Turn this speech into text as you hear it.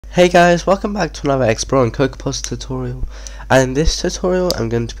Hey guys, welcome back to another Exploring Cocoapods tutorial, and in this tutorial I'm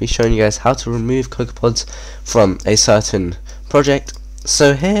going to be showing you guys how to remove Cocoapods from a certain project.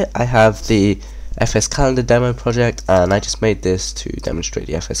 So here I have the FS Calendar demo project, and I just made this to demonstrate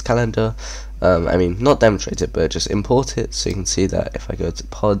the FS Calendar. I mean, not demonstrate it, but just import it, so you can see that if I go to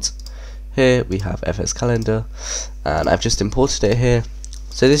pods, here we have FS Calendar, and I've just imported it here.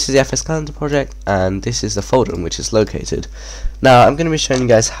 So this is the FS Calendar project, and this is the folder in which it's located. Now I'm going to be showing you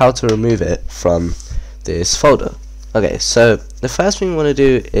guys how to remove it from this folder. Okay, so the first thing we want to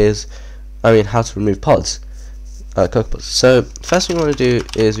do is, how to remove pods, Cocoapods. So first thing we want to do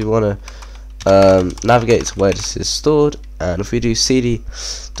is we want to navigate to where this is stored, and if we do cd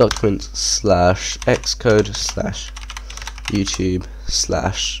document /xcode /youtube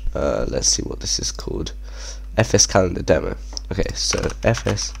let's see what this is called, FS Calendar demo. Okay, so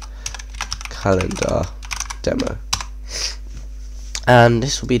FS Calendar demo, and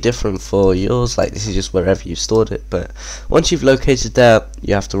this will be different for yours, like this is just wherever you stored it, but once you've located that,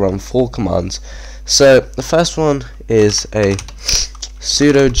 you have to run 4 commands. So the first one is a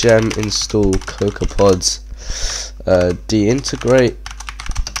sudo gem install cocoapods deintegrate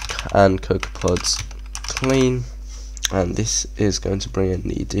and cocoapods clean, and this is going to bring in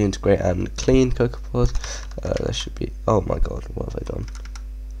the deintegrate and clean cocoapods. There should be, oh my god, what have I done?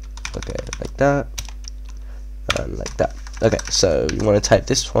 Okay, like that and like that. Okay, so you want to type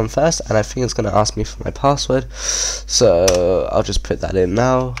this one first, and I think it's going to ask me for my password, so I'll just put that in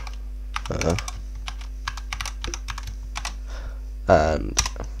now, and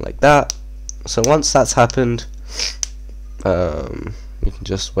like that. So once that's happened, you can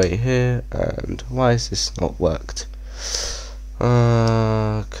just wait here. And why is this not worked?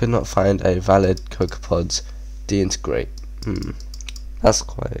 Could not find a valid Cocoapods deintegrate. That's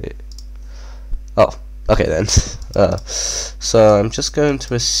quite. Oh, okay then. So I'm just going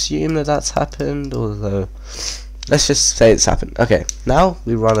to assume that that's happened, although let's just say it's happened. Okay, now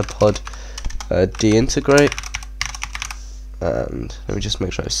we run a pod deintegrate, and let me just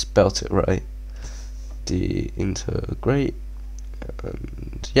make sure I spelt it right. Deintegrate,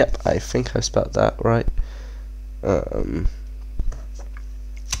 and yep, I think I spelt that right. And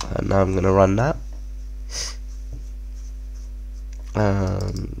now I'm going to run that,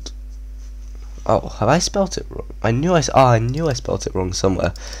 and oh, have I spelt it wrong? I knew I spelt it wrong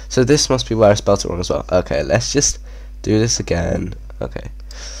somewhere, so this must be where I spelt it wrong as well. Okay, let's just do this again. Okay,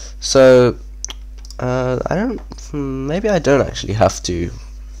 so maybe I don't actually have to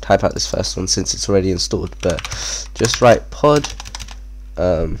type out this first one since it's already installed, but just write pod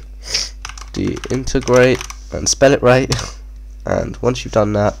deintegrate and spell it right. And once you've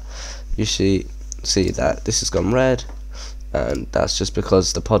done that, you see that this has gone red, and that's just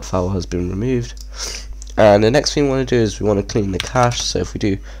because the pod file has been removed. And the next thing we want to do is we want to clean the cache. So if we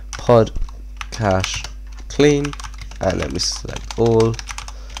do pod cache clean, and then we select all,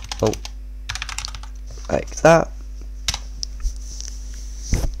 like that,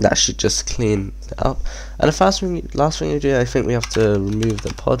 that should just clean it up. And the last thing we do, I think we have to remove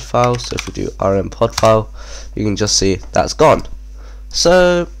the pod file. So if we do rm pod file, you can just see that's gone.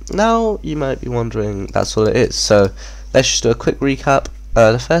 So now you might be wondering, that's all it is. So let's just do a quick recap.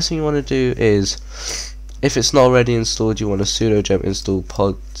 The first thing you want to do is, if it's not already installed, you want to sudo gem install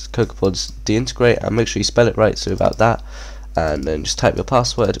cocoapods deintegrate, and make sure you spell it right, so about that, and then just type your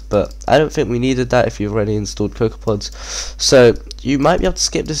password. But I don't think we needed that if you've already installed Cocoapods, so you might be able to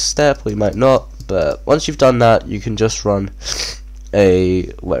skip this step, or you might not. But once you've done that, you can just run a,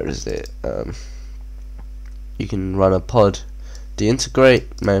 you can run a pod deintegrate,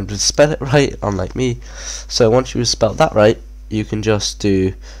 remember to spell it right, unlike me. So once you've spelled that right, you can just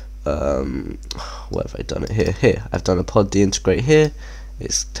do where have I done it here? Here I've done a pod deintegrate here,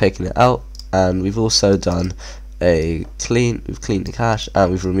 it's taken it out, and we've also done we've cleaned the cache, and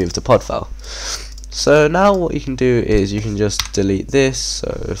we've removed the pod file. So now what you can do is you can just delete this.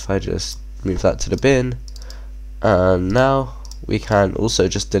 So if I just move that to the bin, and now we can also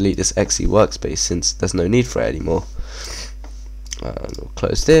just delete this exe workspace since there's no need for it anymore. And we'll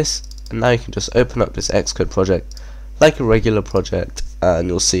close this, and now you can just open up this Xcode project like a regular project, and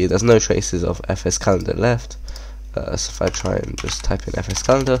you'll see there's no traces of FS Calendar left. So if I try and just type in FS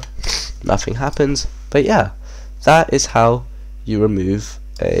Calendar, nothing happens. But yeah, that is how you remove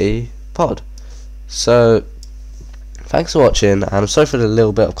a pod. So thanks for watching, and I'm sorry for the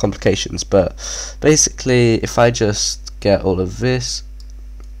little bit of complications, but basically if I just get all of this,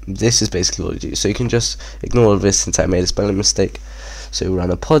 this is basically what you do. So you can just ignore all of this since I made a spelling mistake. So you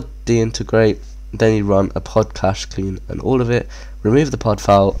run a pod deintegrate, then you run a pod cache clean and all of it, remove the pod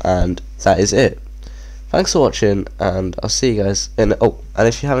file, and that is it. thanks for watching, and I'll see you guys in. Oh, and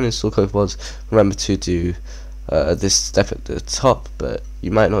if you haven't installed Cocoapods, remember to do this step at the top, but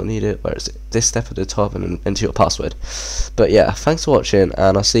you might not need it. Where is it? This step at the top and then enter your password. But yeah, thanks for watching,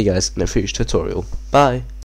 and I'll see you guys in a future tutorial. Bye.